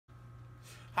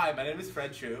Hi, my name is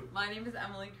Fred Chu. My name is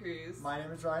Emily Cruz. My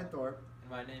name is Ryan Thorpe. And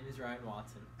my name is Ryan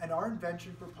Watson. And our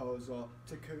invention proposal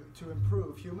to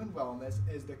improve human wellness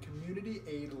is the Community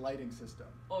Aid Lighting System.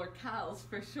 Or CALS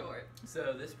for short.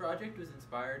 So this project was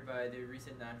inspired by the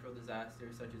recent natural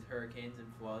disasters such as hurricanes and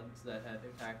floods that have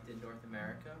impacted North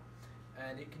America.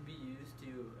 And it can be used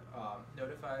to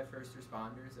notify first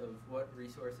responders of what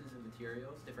resources and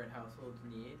materials different households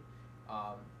need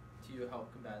to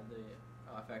help combat the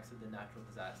effects of the natural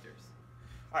disasters.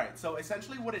 Alright, so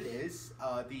essentially what it is,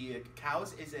 the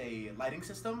CALS is a lighting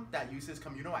system that uses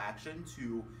communal action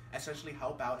to essentially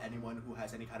help out anyone who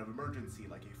has any kind of emergency,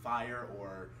 like a fire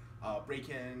or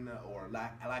break-in or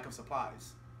a lack of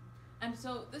supplies. And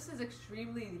so this is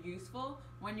extremely useful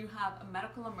when you have a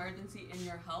medical emergency in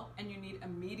your help and you need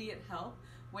immediate help,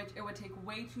 which it would take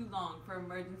way too long for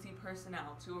emergency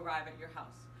personnel to arrive at your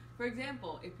house. For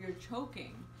example, if you're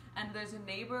choking and there's a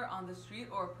neighbor on the street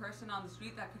or a person on the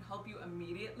street that could help you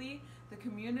immediately, the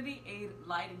Community Aid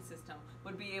Lighting System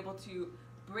would be able to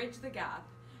bridge the gap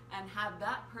and have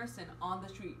that person on the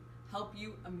street help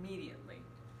you immediately.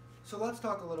 So let's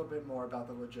talk a little bit more about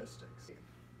the logistics.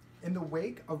 In the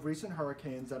wake of recent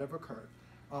hurricanes that have occurred,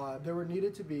 there were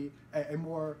needed to be a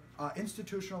more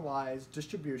institutionalized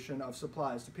distribution of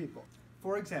supplies to people.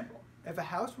 For example, if a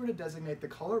house were to designate the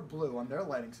color blue on their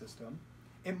lighting system,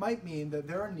 it might mean that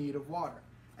they're in need of water.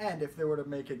 And if they were to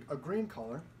make it a green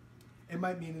color, it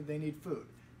might mean that they need food.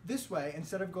 This way,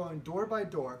 instead of going door by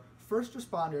door, first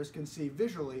responders can see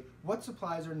visually what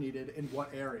supplies are needed in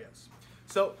what areas.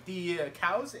 So the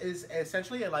CALS is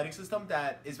essentially a lighting system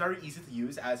that is very easy to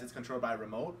use as it's controlled by a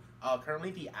remote. Currently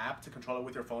the app to control it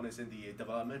with your phone is in the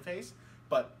development phase,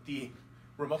 but the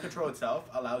remote control itself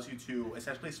allows you to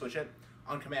essentially switch it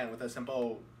on command with a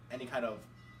simple, any kind of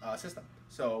system.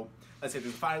 So let's say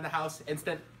there's a fire in the house,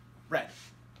 instant red.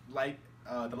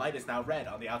 The light is now red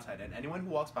on the outside, and anyone who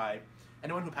walks by,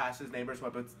 anyone who passes, neighbors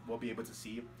will be able to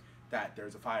see that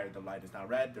there's a fire, the light is now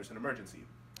red, there's an emergency.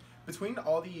 Between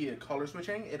all the color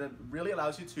switching, it really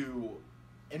allows you to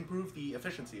improve the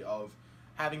efficiency of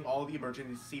having all the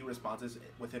emergency responses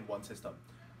within one system.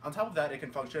 On top of that, it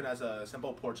can function as a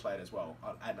simple porch light as well,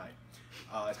 at night,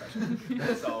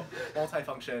 especially. So,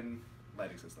 multi-function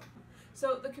lighting system.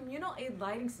 So the Communal Aid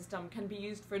Lighting System can be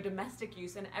used for domestic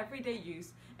use and everyday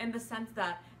use in the sense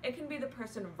that it can be the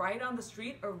person right on the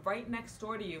street or right next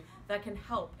door to you that can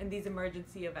help in these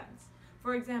emergency events.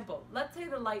 For example, let's say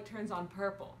the light turns on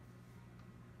purple.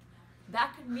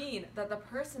 That could mean that the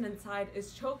person inside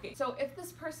is choking. So if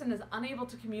this person is unable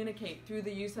to communicate through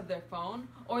the use of their phone,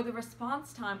 or the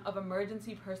response time of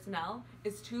emergency personnel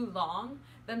is too long,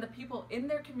 then the people in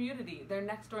their community, their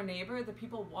next door neighbor, the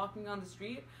people walking on the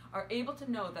street, are able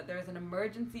to know that there is an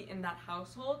emergency in that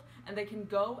household and they can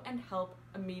go and help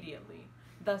immediately,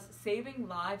 thus saving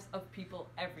lives of people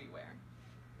everywhere.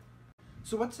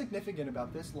 So what's significant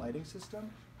about this lighting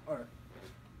system?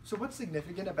 So what's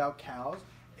significant about CALS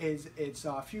is its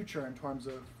future in terms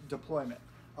of deployment.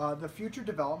 The future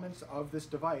developments of this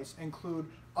device include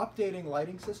updating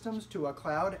lighting systems to a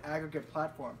cloud aggregate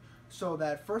platform so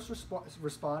that first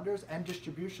responders and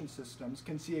distribution systems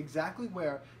can see exactly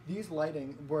where these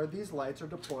lights are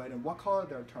deployed and what color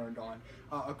they're turned on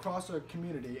across a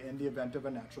community in the event of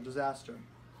a natural disaster.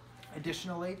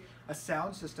 Additionally, a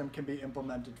sound system can be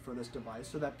implemented for this device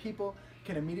so that people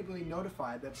can immediately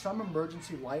notify that some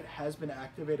emergency light has been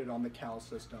activated on the CALS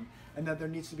system and that there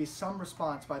needs to be some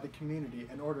response by the community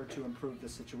in order to improve the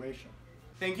situation.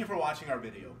 Thank you for watching our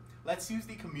video. Let's use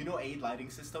the Communal Aid Lighting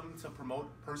System to promote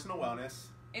personal wellness,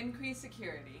 Increase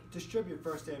security, distribute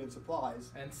first aid and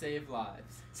supplies, And save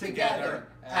lives. together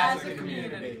as a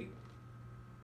community.